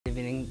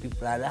Big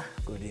Brother.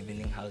 Good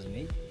evening,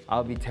 housemate.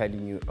 I'll be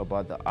telling you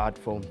about the art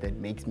form that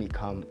makes me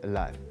come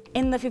alive.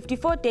 In the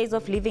 54 days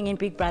of living in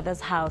Big Brother's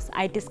house,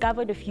 I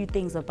discovered a few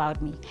things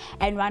about me.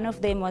 And one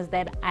of them was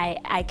that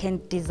I can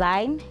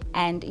design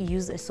and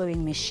use a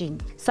sewing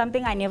machine,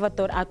 something I never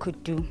thought I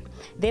could do.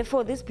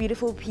 Therefore, this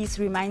beautiful piece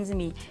reminds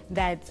me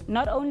that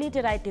not only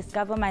did I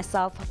discover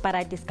myself, but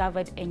I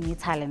discovered a new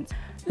talent.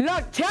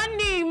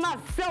 Lothani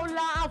maSouth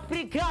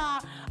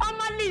Africa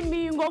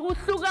amalimi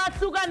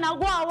ngokuhlukahlukana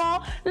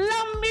kwawo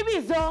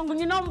lamibizo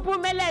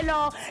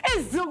nginompumelelo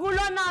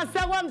izizukulwana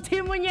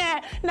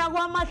sakwaMthimunye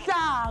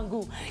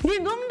nakwamahlangu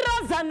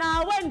ngingumntazana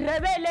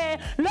weNdebele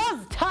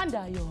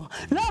lozithandayo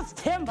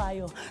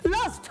lozithembayo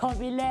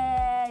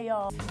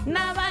lozithobileyo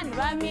nabantu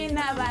bami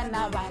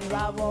nabantu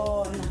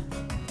babona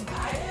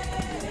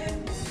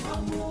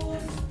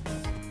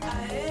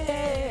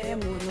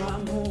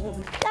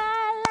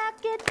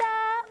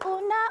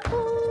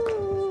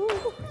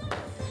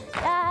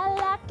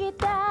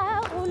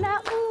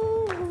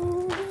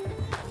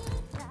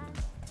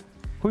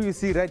Who you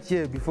see right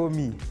here before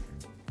me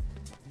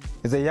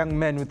is a young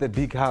man with a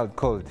big heart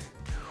called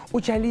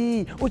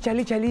Uchali,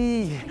 Uchali,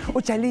 Chali,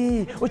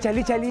 Uchali,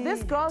 Uchali, Chali.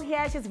 This girl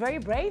here, she's very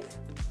brave,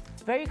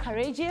 very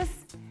courageous,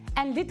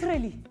 and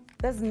literally,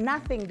 there's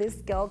nothing this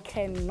girl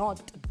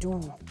cannot do.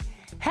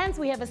 Hence,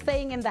 we have a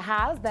saying in the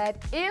house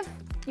that if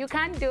you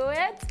can't do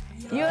it,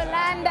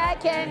 Yolanda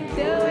can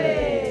do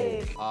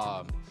it.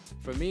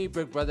 For me,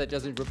 Big Brother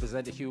doesn't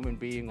represent a human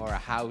being or a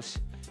house.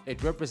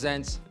 It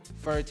represents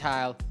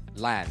fertile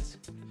lands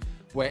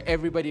where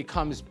everybody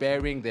comes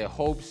bearing their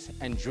hopes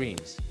and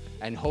dreams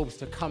and hopes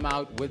to come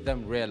out with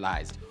them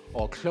realized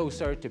or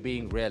closer to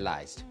being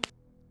realized.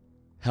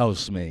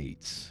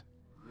 Housemates,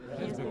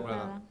 Yes, Big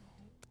Brother.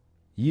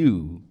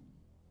 you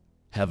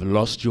have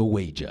lost your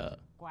wager.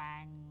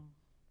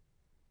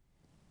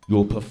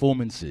 Your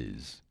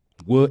performances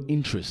were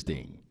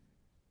interesting,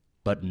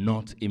 but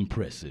not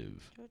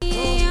impressive.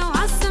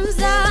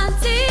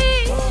 Mzansi.